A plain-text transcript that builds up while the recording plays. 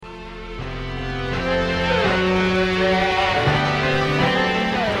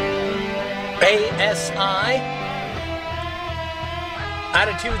ASI,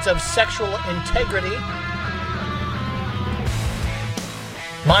 Attitudes of Sexual Integrity.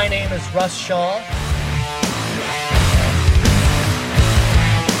 My name is Russ Shaw.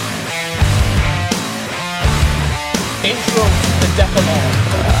 Intro to the Decalogue.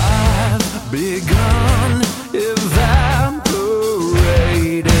 I've begun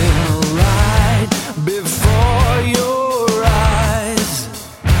evaporating right before your eyes.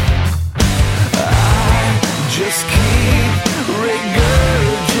 I just keep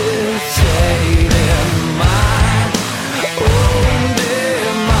regurgitating my own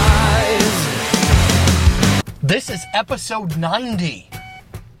demise. This is episode 90.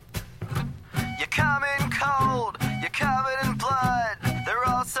 You're coming cold, you're covered in blood. They're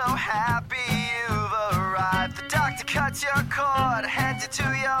all so happy you've arrived. The doctor cuts your cord, hands it to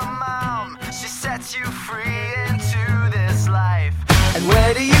your mom. She sets you free into this life. And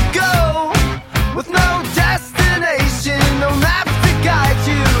where do you go? With no destination, no maps to guide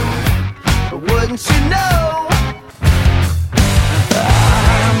you. But wouldn't you know?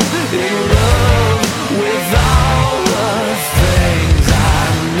 I'm in love with all the things I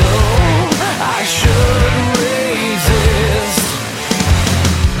know I should resist.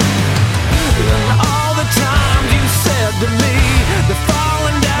 And all the times you said to me that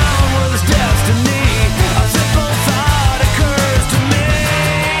falling down was destiny, a simple thought occurs to me.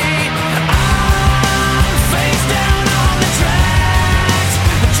 I'm face down on the tracks,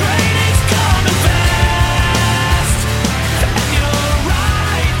 the train is coming fast, and you're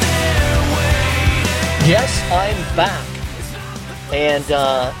right there waiting. Yes, I'm back. And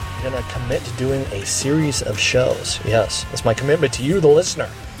I'm going to commit to doing a series of shows. Yes, that's my commitment to you, the listener.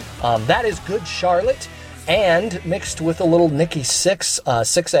 That is Good Charlotte, and mixed with a little Nikki Sixx,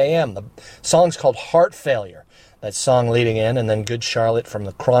 6 a.m. The song's called Heart Failure. That song leading in, and then Good Charlotte from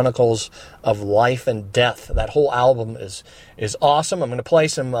the Chronicles of Life and Death. That whole album is awesome. I'm going to play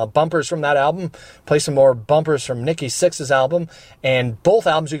some bumpers from that album, play some more bumpers from Nikki Sixx's album, and both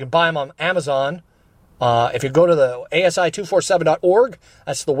albums you can buy them on Amazon. If you go to the ASI247.org,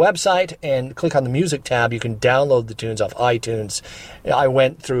 that's the website, and click on the music tab, you can download the tunes off iTunes. I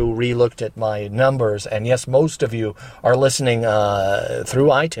went through, re-looked at my numbers, and yes, most of you are listening through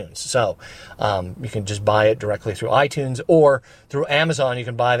iTunes. So you can just buy it directly through iTunes, or through Amazon, you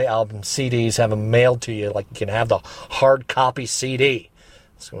can buy the album CDs, have them mailed to you, like you can have the hard copy CD.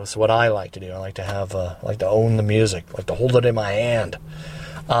 So that's what I like to do. I like to have, like to own the music, like to hold it in my hand.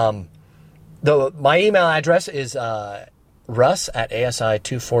 My email address is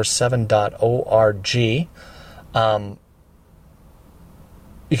russ@asi247.org.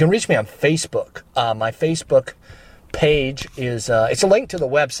 You can reach me on Facebook. My Facebook page is it's a link to the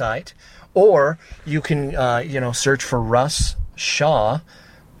website, or you can search for Russ Shaw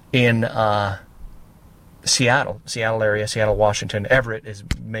in Seattle area, Seattle, Washington. Everett is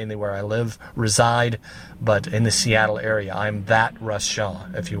mainly where I reside, but in the Seattle area, I'm that Russ Shaw,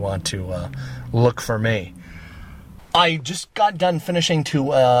 if you want to look for me. I just got done finishing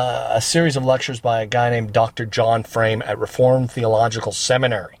a series of lectures by a guy named Dr. John Frame at Reformed Theological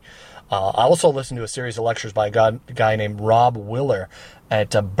Seminary. I also listened to a series of lectures by a guy named Rob Willer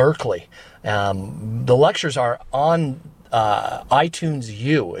at Berkeley. The lectures are on iTunes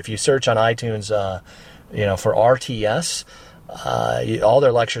U. If you search on iTunes, for RTS, all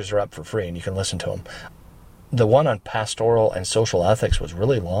their lectures are up for free, and you can listen to them. The one on pastoral and social ethics was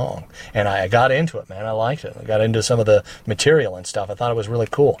really long, and I got into it, man. I liked it. I got into some of the material and stuff. I thought it was really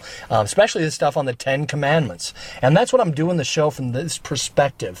cool, especially the stuff on the 10 Commandments. And that's what I'm doing the show from this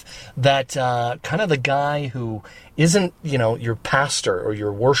perspective, that kind of the guy who isn't, your pastor or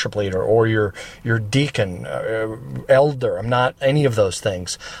your worship leader or your deacon, elder. I'm not any of those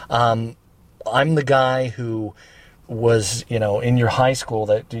things. I'm the guy who was, in your high school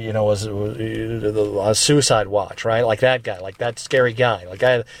that, was a suicide watch, right? Like that guy, like that scary guy, like the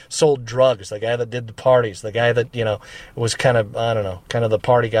guy that sold drugs, the guy that did the parties, the guy that, was kind of, kind of the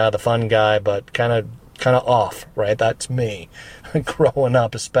party guy, the fun guy, but kind of off, right? That's me, growing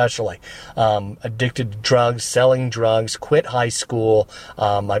up especially. Addicted to drugs, selling drugs, quit high school,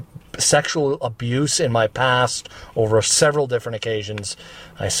 my sexual abuse in my past over several different occasions.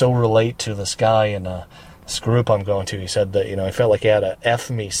 I so relate to this guy in this group I'm going to. He said that, he felt like he had a F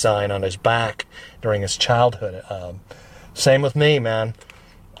me sign on his back during his childhood. Same with me, man.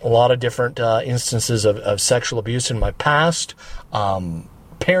 A lot of different instances of sexual abuse in my past.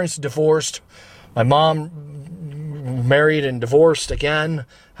 Parents divorced. My mom married and divorced again,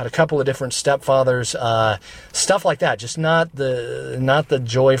 had a couple of different stepfathers, stuff like that. Just not the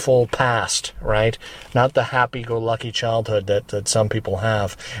joyful past, right? Not the happy-go-lucky childhood that some people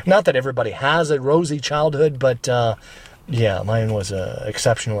have. Not that everybody has a rosy childhood, but yeah, mine was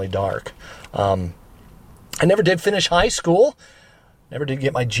exceptionally dark. I never did finish high school. Never did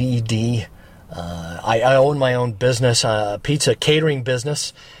get my GED. I own my own business, pizza catering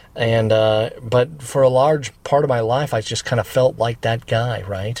business. And but for a large part of my life, I just kind of felt like that guy,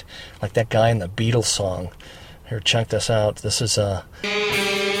 right? Like that guy in the Beatles song. Here, check this out. This is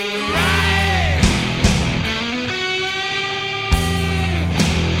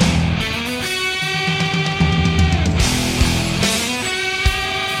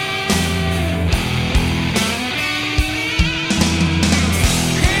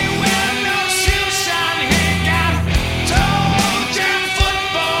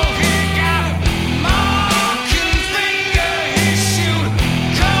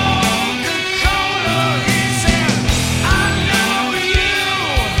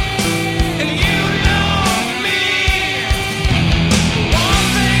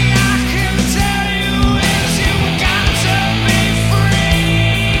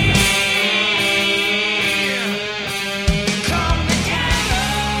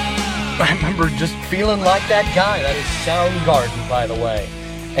just feeling like that guy. That is Soundgarden, by the way.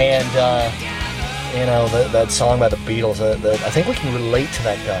 And, that song by the Beatles, I think we can relate to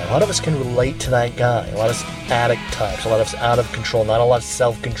that guy. A lot of us can relate to that guy. A lot of us addict types, a lot of us out of control, not a lot of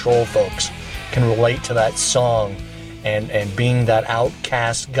self-control folks can relate to that song and being that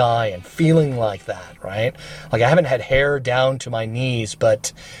outcast guy and feeling like that, right? Like, I haven't had hair down to my knees,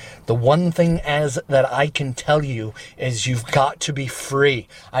 but the one thing that I can tell you is you've got to be free.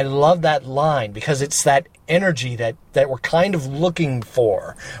 I love that line because it's that energy that we're kind of looking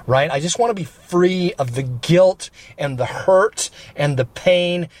for, right? I just want to be free of the guilt and the hurt and the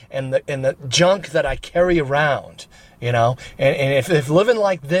pain and the junk that I carry around, and if living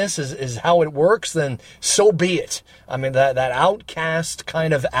like this is how it works, then so be it. I mean, that outcast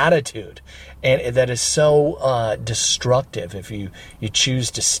kind of attitude, and that is so destructive if you choose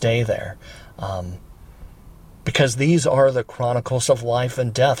to stay there. Because these are the chronicles of life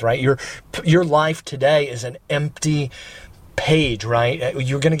and death, right? Your life today is an empty page, right?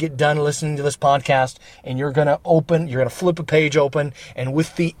 You're going to get done listening to this podcast and you're going to flip a page open, and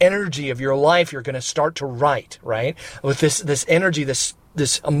with the energy of your life, you're going to start to write, right? With this energy, this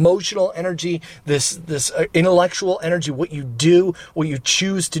emotional energy, this intellectual energy, what you do, what you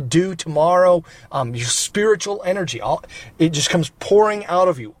choose to do tomorrow, your spiritual energy, it just comes pouring out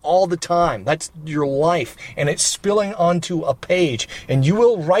of you all the time. That's your life, and it's spilling onto a page, and you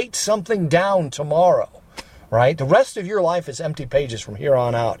will write something down tomorrow, right? The rest of your life is empty pages from here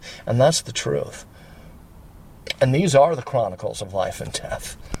on out, and that's the truth. And these are the chronicles of life and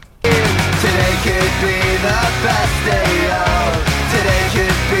death. Today could be the best day of. Today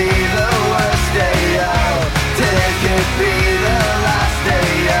could be the worst day of. Today could be the last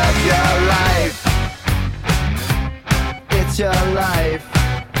day of your life. It's your life.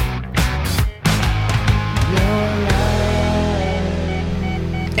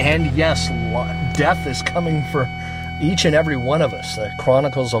 And yes, death is coming for each and every one of us. The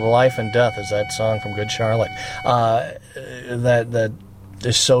Chronicles of Life and Death is that song from Good Charlotte. That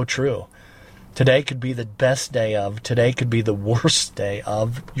is so true. Today could be the best day of. Today could be the worst day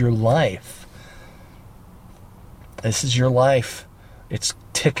of your life. This is your life. It's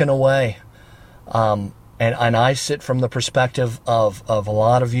ticking away. And I sit from the perspective of a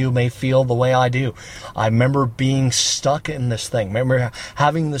lot of you may feel the way I do. I remember being stuck in this thing. I remember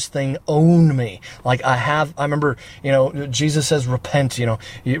having this thing own me. Like I remember, Jesus says repent,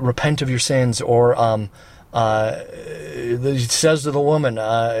 repent of your sins, or he says to the woman,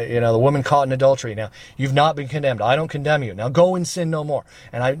 the woman caught in adultery, now you've not been condemned. I don't condemn you. Now go and sin no more.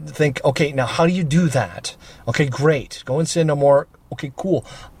 And I think, okay, now how do you do that? Okay, great. Go and sin no more. Okay, cool.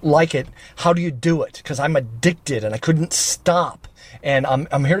 Like it. How do you do it? Because I'm addicted and I couldn't stop. And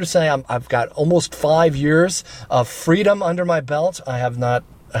I'm here to say I've got almost 5 years of freedom under my belt. I have not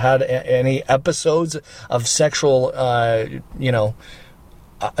had any episodes of sexual, a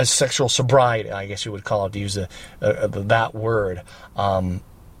sexual sobriety, I guess you would call it, to use that word.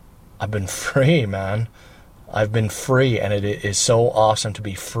 I've been free, man. I've been free, and it is so awesome to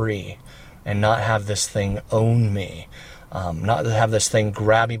be free and not have this thing own me. Not to have this thing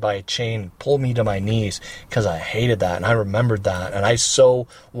grab me by a chain, pull me to my knees, because I hated that, and I remembered that, and I so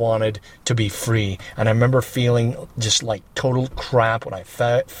wanted to be free. And I remember feeling just like total crap when I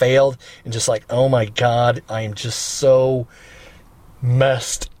failed, and just like, oh my God, I am just so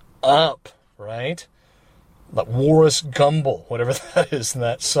messed up, right? like Walrus Gumble, whatever that is in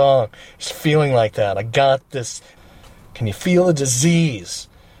that song. Just feeling like that. I got this. Can you feel the disease?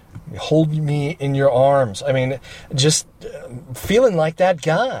 You hold me in your arms. I mean, just feeling like that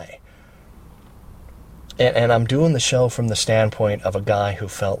guy. And I'm doing the show from the standpoint of a guy who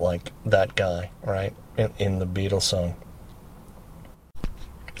felt like that guy, right? In the Beatles song.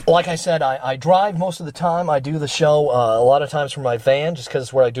 Like I said, I drive most of the time. I do the show a lot of times from my van, just because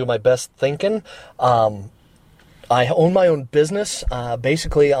it's where I do my best thinking. I own my own business.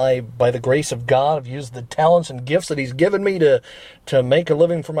 Basically, by the grace of God, I've used the talents and gifts that He's given me to make a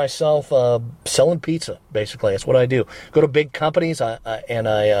living for myself, selling pizza. Basically, that's what I do. Go to big companies, and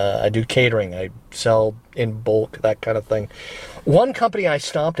I do catering. I sell in bulk, that kind of thing. One company I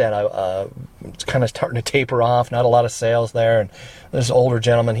stopped at, it's kind of starting to taper off. Not a lot of sales there, and this older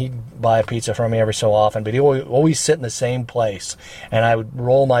gentleman, he'd buy a pizza from me every so often, but he'd always sit in the same place. And I would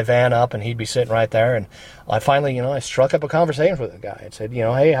roll my van up, and he'd be sitting right there. And I finally, I struck up a conversation with the guy. I said,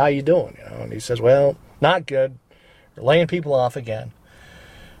 hey, how you doing? And he says, well, not good. You're laying people off again.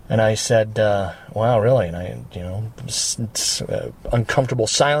 And I said, wow, really? And I, uncomfortable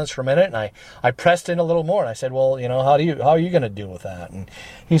silence for a minute. And I pressed in a little more. And I said, well, how are you going to deal with that? And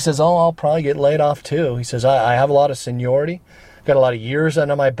he says, oh, I'll probably get laid off too. He says, I have a lot of seniority, got a lot of years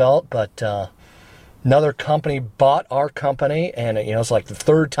under my belt, but another company bought our company, and it's like the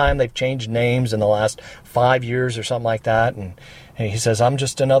third time they've changed names in the last 5 years or something like that. And he says, I'm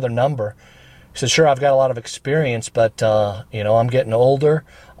just another number. He says, sure, I've got a lot of experience, but I'm getting older.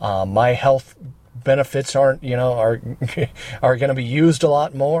 My health benefits are going to be used a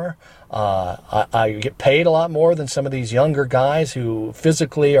lot more. I get paid a lot more than some of these younger guys who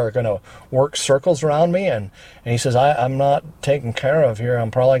physically are going to work circles around me. And he says, I'm not taken care of here. I'm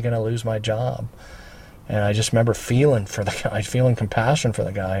probably going to lose my job. And I just remember feeling for the guy, feeling compassion for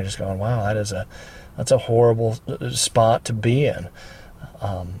the guy, just going, wow, that's a horrible spot to be in.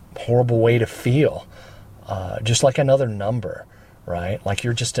 Horrible way to feel. Just like another number, right? Like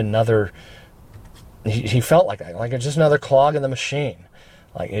you're just another, he felt like that, like it's just another clog in the machine.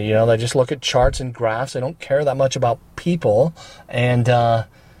 Like, they just look at charts and graphs. They don't care that much about people. And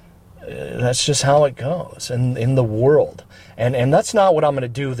that's just how it goes in the world. And that's not what I'm going to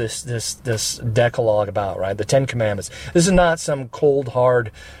do this Decalogue about, right? The Ten Commandments. This is not some cold,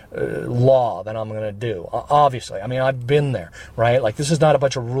 hard law that I'm going to do. Obviously. I mean, I've been there, right? Like, this is not a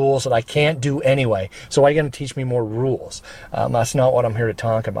bunch of rules that I can't do anyway. So why are you going to teach me more rules? That's not what I'm here to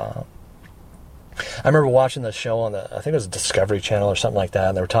talk about. I remember watching the show on I think it was Discovery Channel or something like that,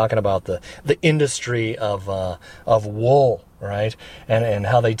 and they were talking about the industry of wool, right? And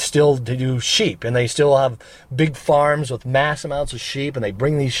how they still do sheep, and they still have big farms with mass amounts of sheep, and they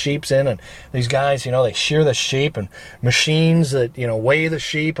bring these sheep in, and these guys, they shear the sheep, and machines that, weigh the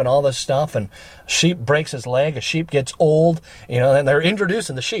sheep and all this stuff, and sheep breaks his leg, a sheep gets old, and they're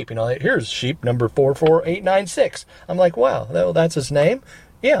introducing the sheep, here's sheep number 44896. I'm like, wow, that's his name?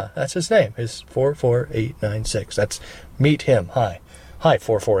 Yeah, that's his name. Is 44896. That's meet him. Hi,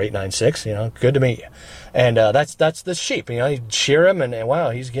 44896. Good to meet you. And that's the sheep. You shear him, and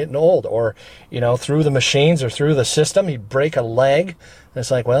wow, he's getting old. Or through the machines or through the system, he'd break a leg. And it's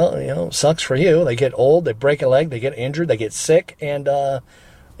like, well, sucks for you. They get old, they break a leg, they get injured, they get sick, and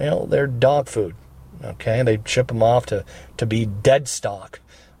they're dog food. Okay, they ship them off to be dead stock,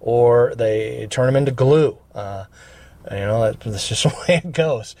 or they turn them into glue. That's just the way it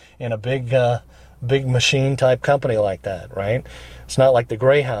goes in a big machine type company like that, right? It's not like the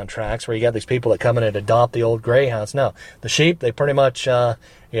Greyhound tracks where you got these people that come in and adopt the old Greyhounds. No, the sheep, they pretty much,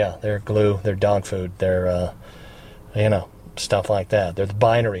 they're glue, they're dog food, they're, stuff like that. They're the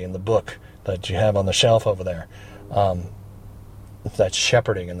binary in the book that you have on the shelf over there. That's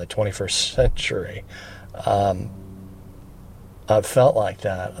shepherding in the 21st century. I've felt like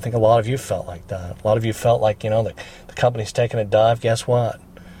that. I think a lot of you felt like that. A lot of you felt like, the company's taking a dive. Guess what?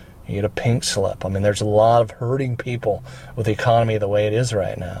 You get a pink slip. I mean, there's a lot of hurting people with the economy the way it is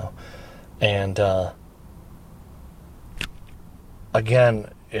right now. And, again,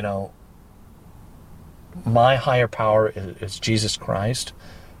 my higher power is Jesus Christ.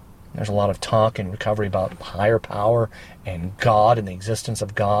 There's a lot of talk in recovery about higher power and God and the existence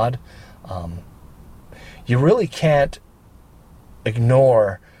of God. You really can't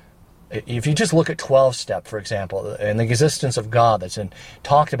ignore, if you just look at 12-step, for example, and the existence of God that's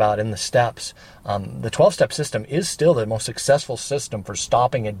talked about in the steps, the 12-step system is still the most successful system for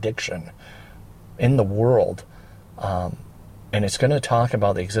stopping addiction in the world. And it's going to talk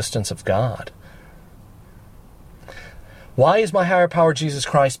about the existence of God. Why is my higher power Jesus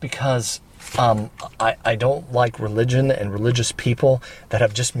Christ? Because I don't like religion and religious people that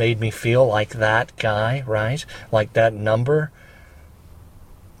have just made me feel like that guy, right? Like that number.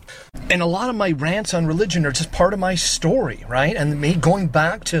 And a lot of my rants on religion are just part of my story, right? And me going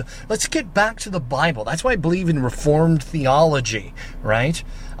back to, let's get back to the Bible. That's why I believe in Reformed theology, right?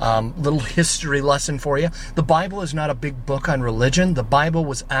 Little history lesson for you. The Bible is not a big book on religion. The Bible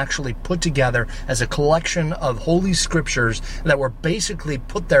was actually put together as a collection of holy scriptures that were basically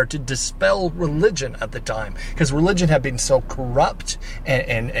put there to dispel religion at the time, because religion had been so corrupt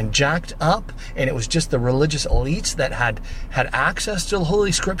and jacked up, and it was just the religious elites that had access to the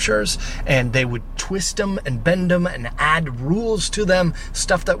holy scriptures, and they would twist them and bend them and add rules to them,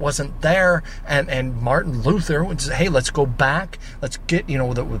 stuff that wasn't there. And Martin Luther would say, hey, let's go back, let's get,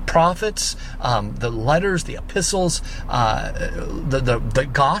 the prophets, the letters, the epistles, the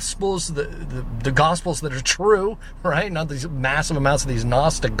gospels, the gospels that are true, right? Not these massive amounts of these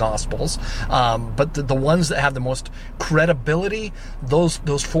Gnostic gospels, but the ones that have the most credibility,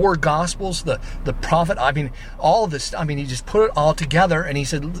 those four gospels, the prophet, all of this, he just put it all together, and he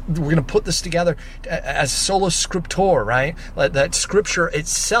said, we're going to put this together as sola scriptura, right? That scripture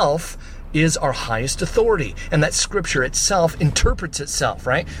itself is our highest authority, and that scripture itself interprets itself,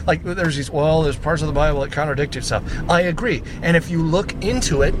 right? Like there's parts of the Bible that contradict itself. I agree. And if you look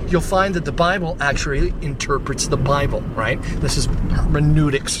into it, you'll find that the Bible actually interprets the Bible, right? This is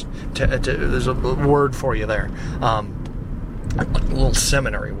hermeneutics. There's a word for you there. A little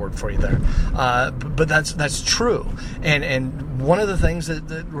seminary word for you there. But that's true. And one of the things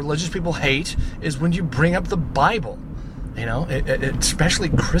that religious people hate is when you bring up the Bible. Especially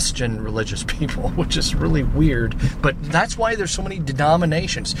Christian religious people, which is really weird. But that's why there's so many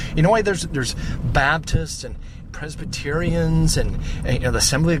denominations. You know why there's Baptists and Presbyterians and the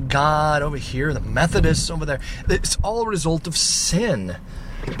Assembly of God over here, the Methodists over there. It's all a result of sin.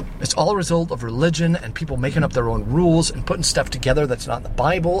 It's all a result of religion and people making up their own rules and putting stuff together that's not in the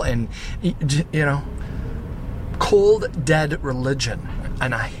Bible, and cold, dead religion.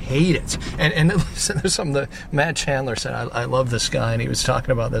 And I hate it. And listen, there's something that Matt Chandler said. I love this guy, and he was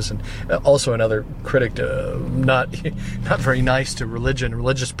talking about this. And also another critic, not very nice to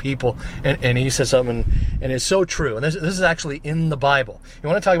religious people. And he says something, and it's so true. And this is actually in the Bible. You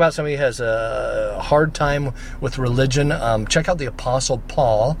want to talk about somebody who has a hard time with religion? Check out the Apostle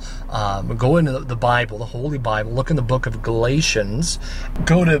Paul. Go into the Bible, the Holy Bible. Look in the book of Galatians.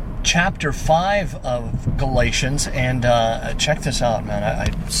 Go to chapter 5 of Galatians, and check this out, man. I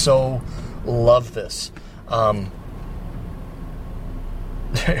so love this. But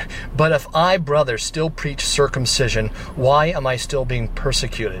if I, brother, still preach circumcision, why am I still being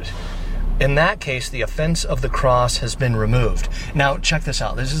persecuted? In that case, the offense of the cross has been removed. Now, check this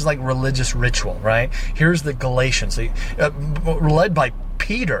out. This is like religious ritual, right? Here's the Galatians, led by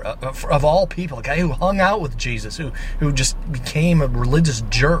Peter, of all people, a guy who hung out with Jesus, who just became a religious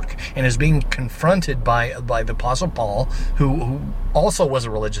jerk and is being confronted by the Apostle Paul, who also was a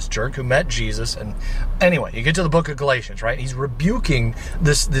religious jerk, who met Jesus. And anyway, you get to the book of Galatians, right? He's rebuking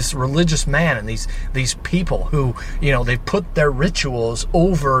this religious man and these people who, they put their rituals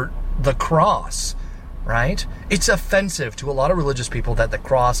over the cross, right? It's offensive to a lot of religious people that the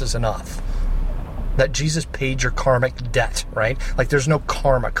cross is enough. That Jesus paid your karmic debt, right? Like there's no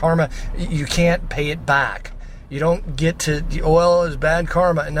karma. Karma, you can't pay it back. You don't get to, it's bad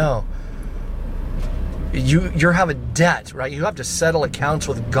karma. No. You have a debt, right? You have to settle accounts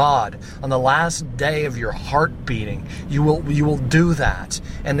with God on the last day of your heart beating. You will do that.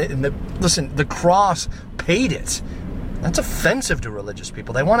 And listen, the cross paid it. That's offensive to religious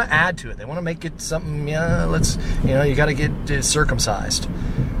people. They want to add to it. They want to make it something, you got to get circumcised.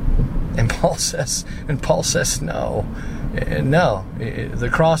 And Paul says, no. The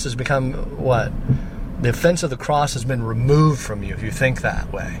cross has become what? The offense of the cross has been removed from you if you think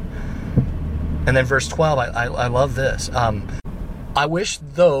that way. And then verse 12, I love this. I wish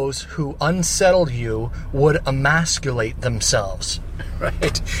those who unsettled you would emasculate themselves.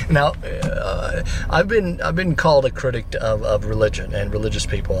 Right? Now, I've been called a critic of religion and religious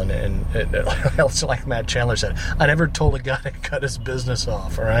people, and also like Matt Chandler said, I never told a guy to cut his business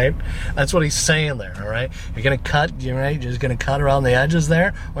off. All right, that's what he's saying there. All right, you're gonna cut, you're just gonna cut around the edges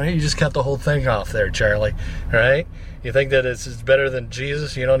there. Why don't you just cut the whole thing off there, Charlie? All right. You think that it's better than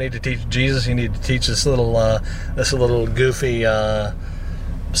Jesus? You don't need to teach Jesus. You need to teach this little goofy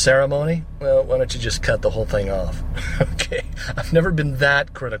ceremony. Well, why don't you just cut the whole thing off? Okay, I've never been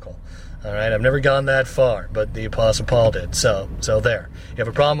that critical. All right, I've never gone that far, but the Apostle Paul did. So there. You have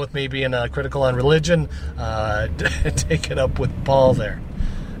a problem with me being critical on religion? Take it up with Paul there,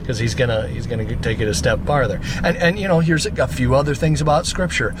 because he's gonna take it a step farther. And here's a few other things about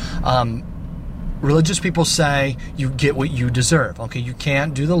Scripture. religious people say you get what you deserve. Okay, you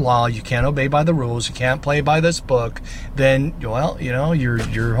can't do the law, you can't obey by the rules, you can't play by this book. Then, well,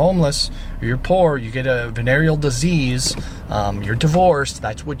 you're homeless, or you're poor, you get a venereal disease, you're divorced.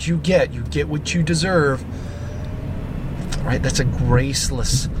 That's what you get. You get what you deserve. Right? That's a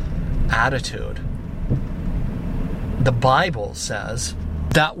graceless attitude. The Bible says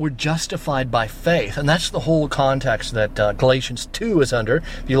that we're justified by faith, and that's the whole context that Galatians 2 is under.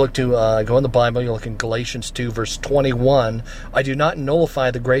 If you look to go in the Bible, you look in Galatians 2 verse 21. I do not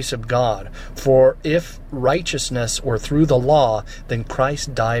nullify the grace of God, for if righteousness were through the law, then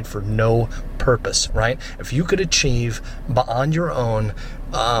Christ died for no purpose. Right? If you could achieve on your own,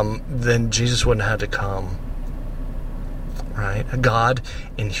 then Jesus wouldn't have to come. Right? A God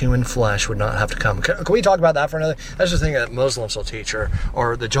in human flesh would not have to come. Can we talk about that for another? That's the thing that Muslims will teach,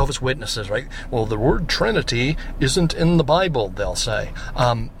 or the Jehovah's Witnesses, right? Well, the word Trinity isn't in the Bible, they'll say.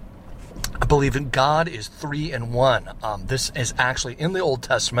 I believe in God is 3 in 1. This is actually in the Old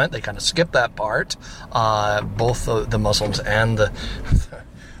Testament. They kind of skip that part. Both the Muslims and the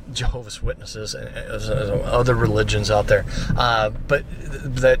Jehovah's Witnesses and other religions out there, but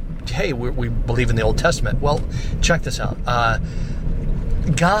that, hey, we believe in the Old Testament. Well, check this out.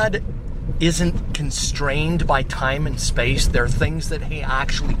 God isn't constrained by time and space. There are things that he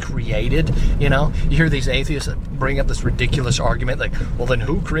actually created. You hear these atheists bring up this ridiculous argument like, well, then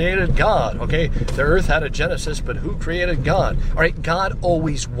who created God? Okay, the earth had a Genesis, but who created God? All right, God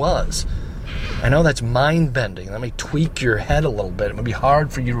always was. I know that's mind-bending. Let me tweak your head a little bit. It might be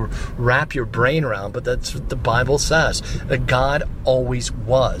hard for you to wrap your brain around, but that's what the Bible says, that God always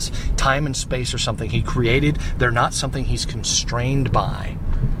was. Time and space are something he created. They're not something he's constrained by.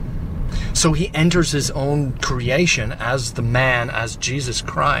 So he enters his own creation as the man, as Jesus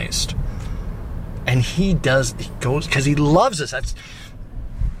Christ. And he goes, because he loves us.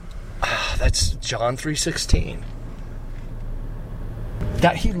 That's John 3:16.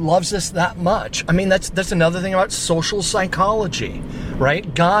 That he loves us that much. I mean, that's another thing about social psychology,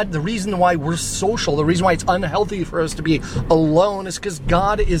 right? God, the reason why we're social, the reason why it's unhealthy for us to be alone is because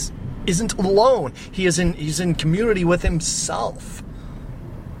God isn't alone. He's in community with himself.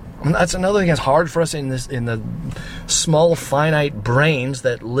 And that's another thing that's hard for us in the small finite brains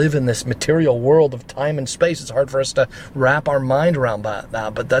that live in this material world of time and space. It's hard for us to wrap our mind around that.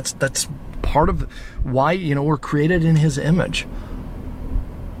 But that's part of why we're created in his image.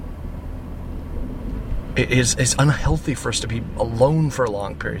 It's unhealthy for us to be alone for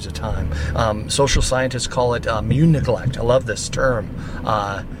long periods of time. Social scientists call it immune neglect. I love this term.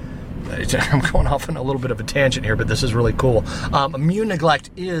 I'm going off on a little bit of a tangent here, but this is really cool. Immune neglect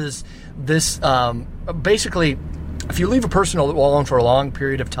is this, basically, if you leave a person alone for a long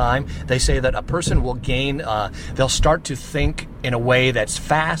period of time, they say that a person will gain, they'll start to think in a way that's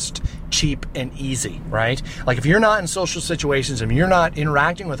fast, cheap, and easy, right? Like if you're not in social situations and you're not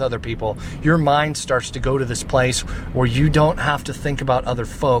interacting with other people, your mind starts to go to this place where you don't have to think about other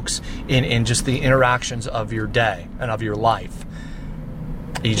folks in just the interactions of your day and of your life.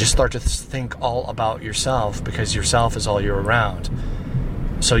 You just start to think all about yourself because yourself is all you're around.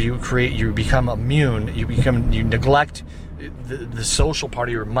 So you become immune, you neglect the social part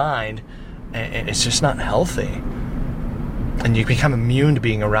of your mind, and it's just not healthy. And you become immune to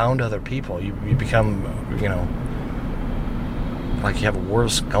being around other people. You become, like you have a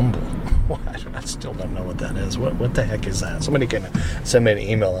worse gumble. I still don't know what that is. What the heck is that? Somebody can send me an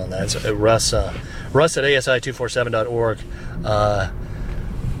email on that. It's Russ at asi247.org.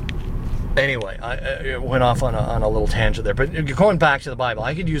 Anyway, I went off on a little tangent there. But going back to the Bible,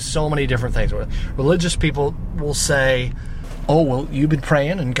 I could use so many different things. Religious people will say, oh, well, you've been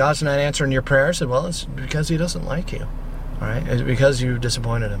praying and God's not answering your prayers. I said, well, it's because he doesn't like you. All right? It's because you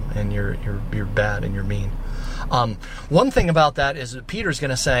disappointed him and you're bad and you're mean. One thing about that is that Peter's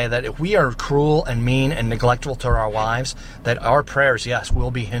going to say that if we are cruel and mean and neglectful to our wives, that our prayers, yes,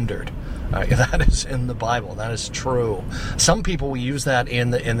 will be hindered. That is in the Bible. That is true. Some people will use that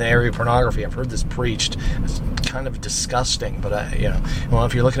in the area of pornography. I've heard this preached. It's kind of disgusting, but well,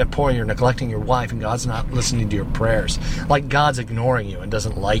 if you're looking at porn, you're neglecting your wife, and God's not listening to your prayers. Like God's ignoring you and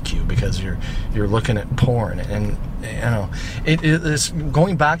doesn't like you because you're looking at porn. And it is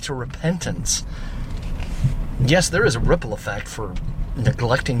going back to repentance. Yes, there is a ripple effect for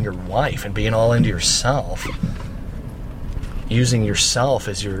neglecting your wife and being all into yourself, using yourself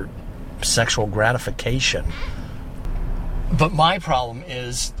as your sexual gratification. But my problem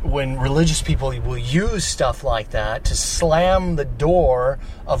is when religious people will use stuff like that to slam the door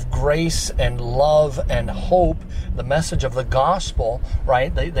of grace and love and hope, the message of the gospel,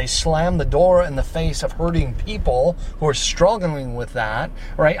 right? They slam the door in the face of hurting people who are struggling with that,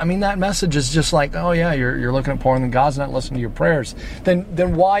 right? I mean, that message is just like, oh yeah, you're looking at porn and God's not listening to your prayers.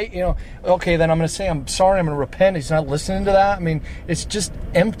 Then why, okay, then I'm going to say, I'm sorry, I'm going to repent. He's not listening to that. I mean, it's just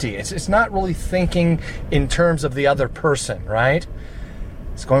empty. It's not really thinking in terms of the other person, right?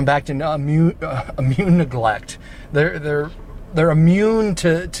 It's going back to immune neglect. They're immune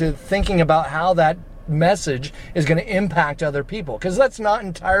to thinking about how that message is going to impact other people, because that's not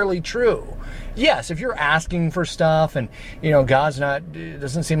entirely true. Yes, if you're asking for stuff and it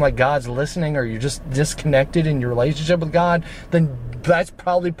doesn't seem like God's listening, or you're just disconnected in your relationship with God, then that's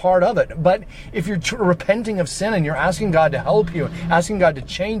probably part of it. But if you're repenting of sin and you're asking God to help you, asking God to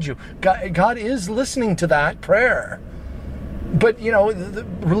change you, God is listening to that prayer. But the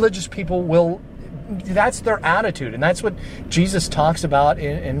religious people will, that's their attitude, and that's what Jesus talks about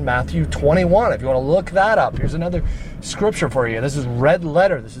in Matthew 21. If you want to look that up, here's another scripture for you. This is red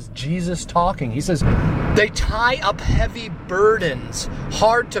letter. This is Jesus talking. He says, they tie up heavy burdens,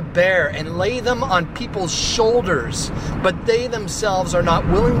 hard to bear, and lay them on people's shoulders, but they themselves are not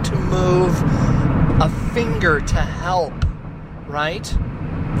willing to move a finger to help, right?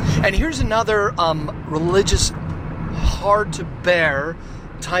 And here's another religious, hard to bear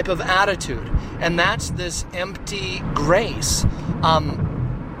type of attitude, and that's this empty grace.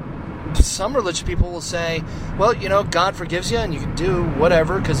 Some religious people will say, well, God forgives you and you can do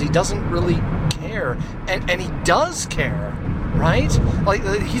whatever because he doesn't really care, and he does care, right? Like,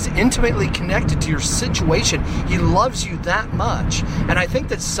 he's intimately connected to your situation. He loves you that much. And I think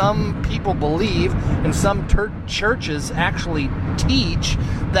that some people believe, and some churches actually teach,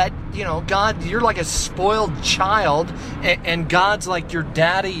 that God, you're like a spoiled child, and God's like your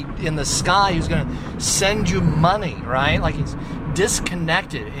daddy in the sky who's going to send you money, right? Like, he's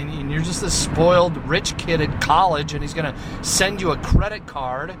disconnected, and you're just this spoiled rich kid at college, and he's going to send you a credit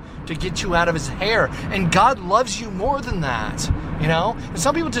card to get you out of his hair. And God loves you more than that, And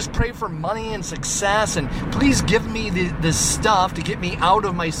some people just pray for money and success, and please give me this stuff to get me out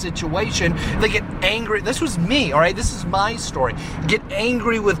of my situation. They get angry. This was me, all right? This is my story. Get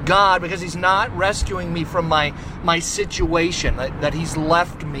angry with God because he's not rescuing me from my situation that he's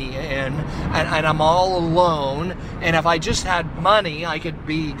left me in, and I'm all alone. And if I just had money, I could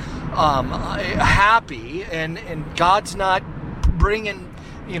be happy, and God's not bringing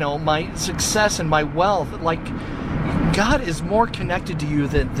my success and my wealth. Like, God is more connected to you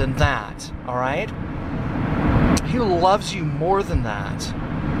than that, all right? He loves you more than that.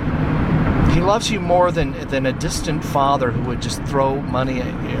 He loves you more than a distant father who would just throw money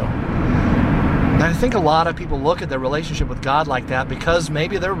at you. And I think a lot of people look at their relationship with God like that because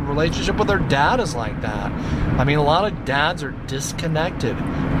maybe their relationship with their dad is like that. I mean, a lot of dads are disconnected.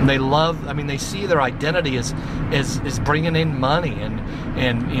 And they see their identity as bringing in money and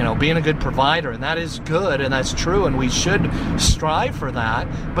being a good provider, and that is good, and that's true, and we should strive for that,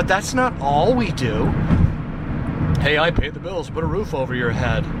 but that's not all we do. Hey, I paid the bills, put a roof over your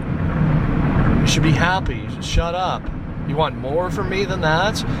head. You should be happy. Shut up. You want more from me than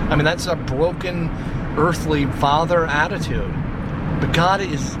that? I mean, that's a broken earthly father attitude. But God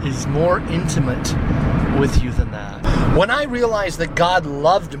is more intimate with you than that. When I realized that God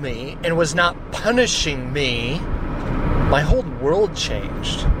loved me and was not punishing me, my whole world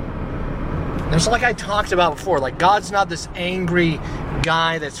changed. And it's like I talked about before, like, God's not this angry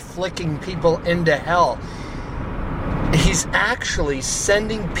guy that's flicking people into hell. He's actually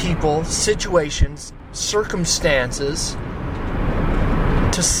sending people, situations, circumstances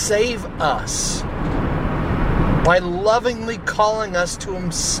to save us by lovingly calling us to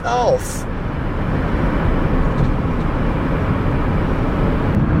himself.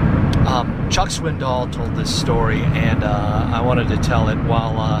 Chuck Swindoll told this story, and I wanted to tell it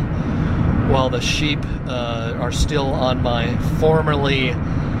while the sheep are still on my formerly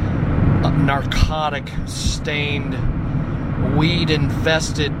narcotic-stained,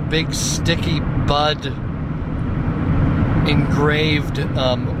 weed-infested, big sticky bud engraved,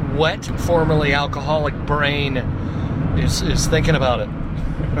 wet, formerly alcoholic brain is thinking about it.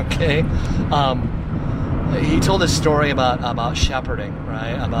 Okay? He told this story about shepherding,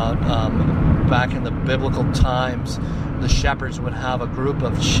 right? About back in the biblical times, the shepherds would have a group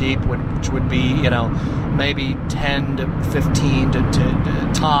of sheep, which would be, maybe 10 to 15 to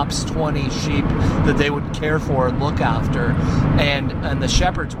tops 20 sheep that they would care for and look after, and the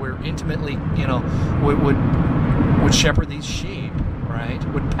shepherds were intimately, would shepherd these sheep, right?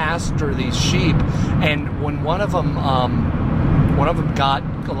 Would pasture these sheep, and when one of them One of them got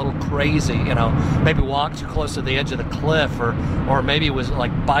a little crazy, maybe walked too close to the edge of the cliff, or maybe was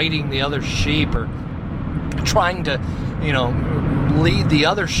like biting the other sheep, or trying to, lead the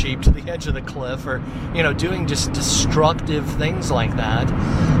other sheep to the edge of the cliff, or, doing just destructive things like that.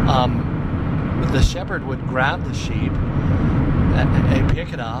 The shepherd would grab the sheep and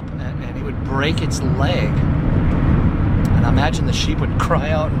pick it up, and he would break its leg. And I imagine the sheep would cry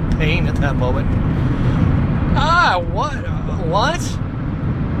out in pain at that moment. What?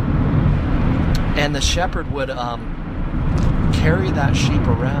 And the shepherd would carry that sheep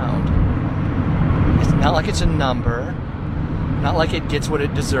around. It's not like it's a number, not like it gets what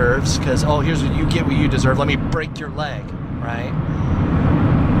it deserves, because, here's what you deserve, let me break your leg, right?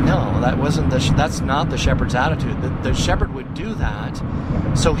 No, that's not the shepherd's attitude. The shepherd would do that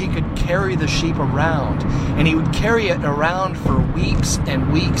so he could carry the sheep around, and he would carry it around for weeks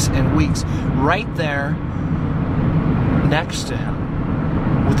and weeks and weeks, right there next to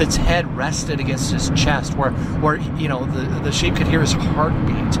him, with its head rested against his chest, where the sheep could hear his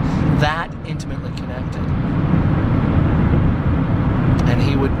heartbeat, that intimately connected. And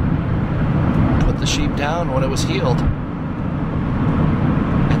he would put the sheep down when it was healed,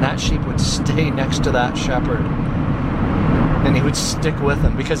 and that sheep would stay next to that shepherd, and he would stick with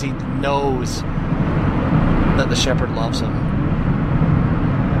him because he knows that the shepherd loves him.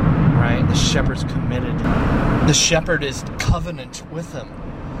 Right? The shepherd's committed. The shepherd is covenant with him.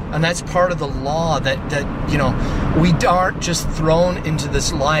 And that's part of the law, that we aren't just thrown into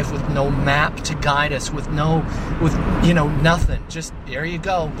this life with no map to guide us, with nothing. Just, there you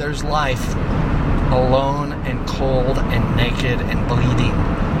go, there's life. Alone and cold and naked and bleeding.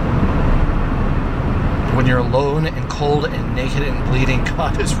 When you're alone and cold and naked and bleeding,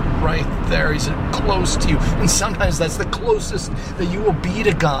 God is right there. He's close to you. And sometimes that's the closest that you will be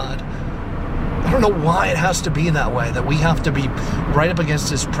to God. I don't know why it has to be that way, that we have to be right up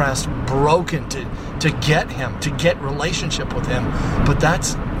against his breast, broken to get him, to get relationship with him. But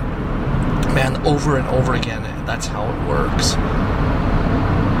that's, over and over again, that's how it works.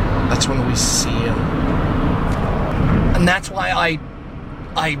 That's when we see him. And that's why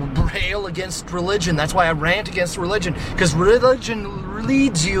I rail against religion. That's why I rant against religion. Because religion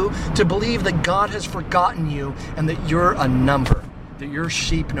leads you to believe that God has forgotten you and that you're a number. That you're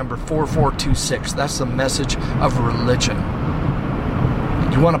sheep number 4426. That's the message of religion.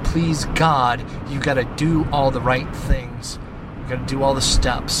 You want to please God, you got to do all the right things. You got to do all the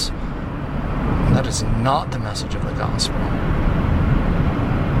steps. And that is not the message of the gospel.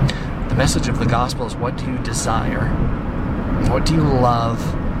 The message of the gospel is, what do you desire? What do you love?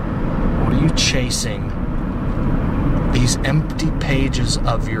 What are you chasing? These empty pages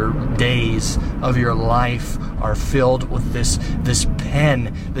of your days, of your life, are filled with this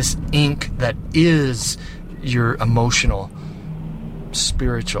pen, this ink that is your emotional,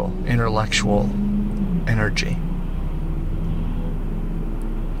 spiritual, intellectual energy.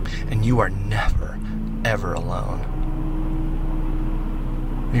 And you are never, ever alone.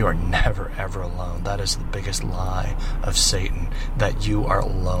 You are never, ever alone. That is the biggest lie of Satan, that you are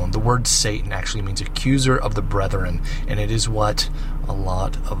alone. The word Satan actually means accuser of the brethren, and it is what a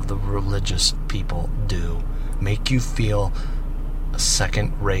lot of the religious people do. Make you feel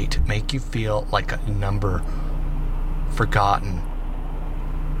second rate, make you feel like a number, forgotten,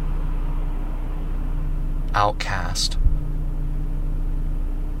 outcast.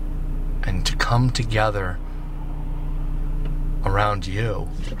 And to come together around you,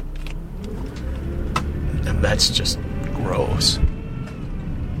 and that's just gross.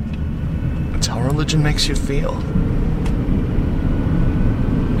 That's how religion makes you feel.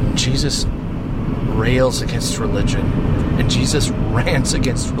 And Jesus rails against religion, and Jesus rants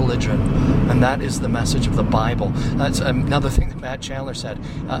against religion, and that is the message of the Bible. That's another thing that Matt Chandler said.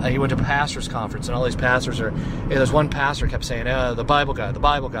 He went to a pastor's conference, and all these pastors there's one pastor kept saying, the Bible guy,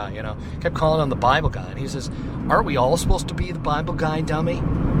 kept calling him the Bible guy, and he says, aren't we all supposed to be the Bible guy, dummy?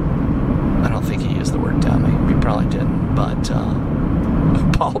 I don't think he used the word dummy. He probably didn't, but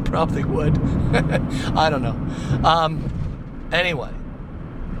Paul probably would. I don't know. Anyway,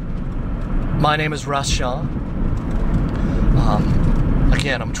 my name is Russ Shaw.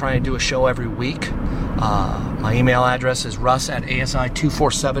 Again, I'm trying to do a show every week. My email address is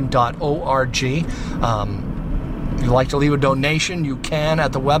russ@asi247.org. If you'd like to leave a donation, you can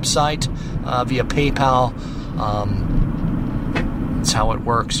at the website via PayPal. That's how it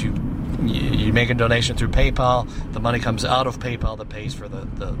works. You make a donation through PayPal. The money comes out of PayPal that pays for the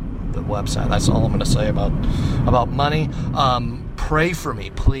website. That's all I'm going to say about money. Pray for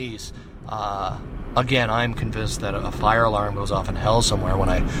me, please. again, I'm convinced that a fire alarm goes off in hell somewhere when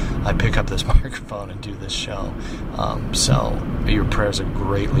I pick up this microphone and do this show. So your prayers are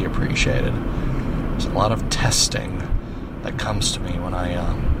greatly appreciated. There's a lot of testing that comes to me when I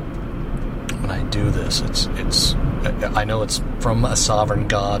do this. I know it's from a sovereign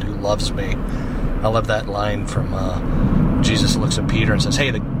God who loves me. I love that line from Jesus looks at Peter and says,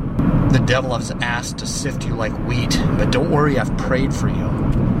 "Hey, the devil has asked to sift you like wheat, but don't worry, I've prayed for you."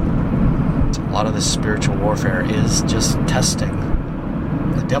 A lot of this spiritual warfare is just testing.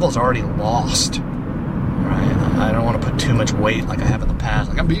 The devil's already lost, right? I don't want to put too much weight like I have in the past.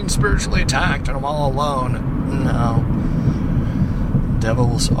 Like, I'm being spiritually attacked and I'm all alone. No. The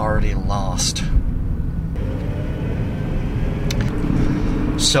devil's already lost.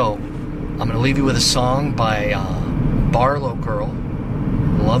 So, I'm going to leave you with a song by Barlow Girl.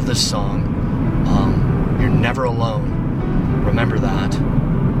 Love this song. You're never alone. Remember that.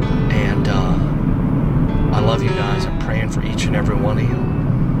 And I love you guys. I'm praying for each and every one of you.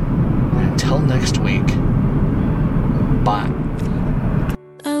 And until next week, bye.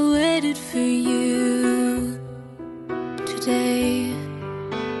 I waited for you today,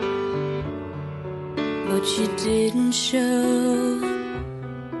 but you didn't show.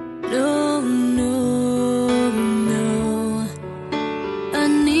 No, no, no. I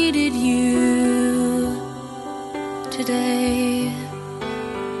needed you today.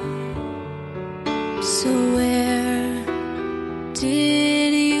 So where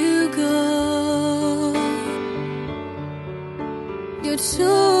did you go? You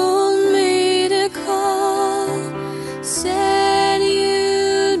told me to call, said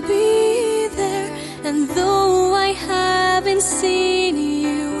you'd be there, and though I haven't seen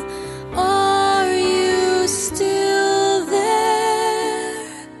you, are you still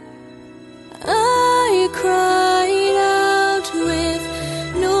there? I cried out with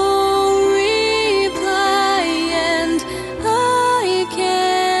no reply, and I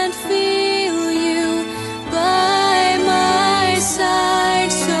can't feel you by my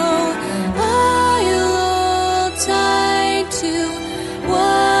side, so I'll hold tight to what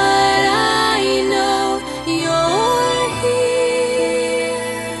I know. You're here,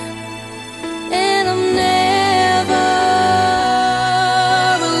 and I'm never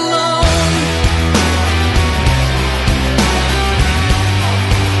alone.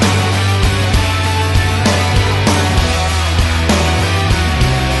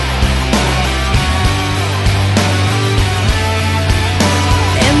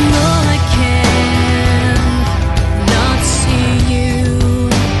 And though I can not see you,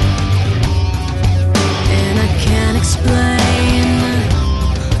 and I can't explain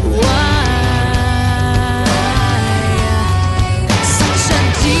why, such a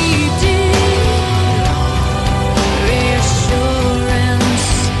deep, deep reassurance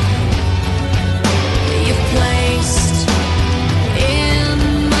you've placed in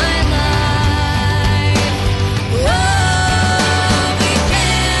my life. Oh, we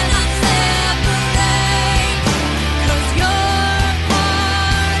cannot separate, 'cause you're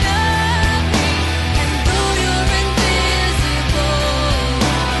part of me, and though you're invisible,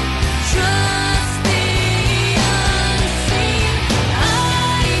 trust the unseen.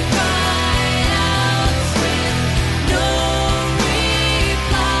 I cried out with no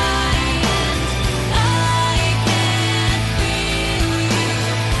reply, and I can't feel you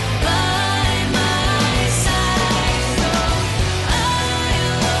by my side, so I'll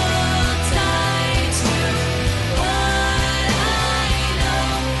hold tight to what I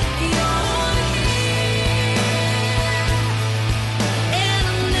know. You're here, and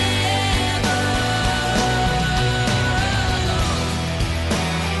I'm never alone.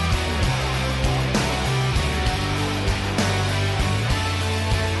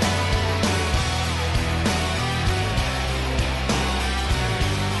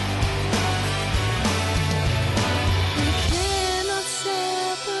 We cannot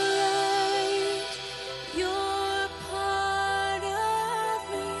separate. You're part of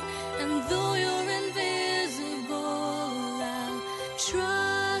me, and though you're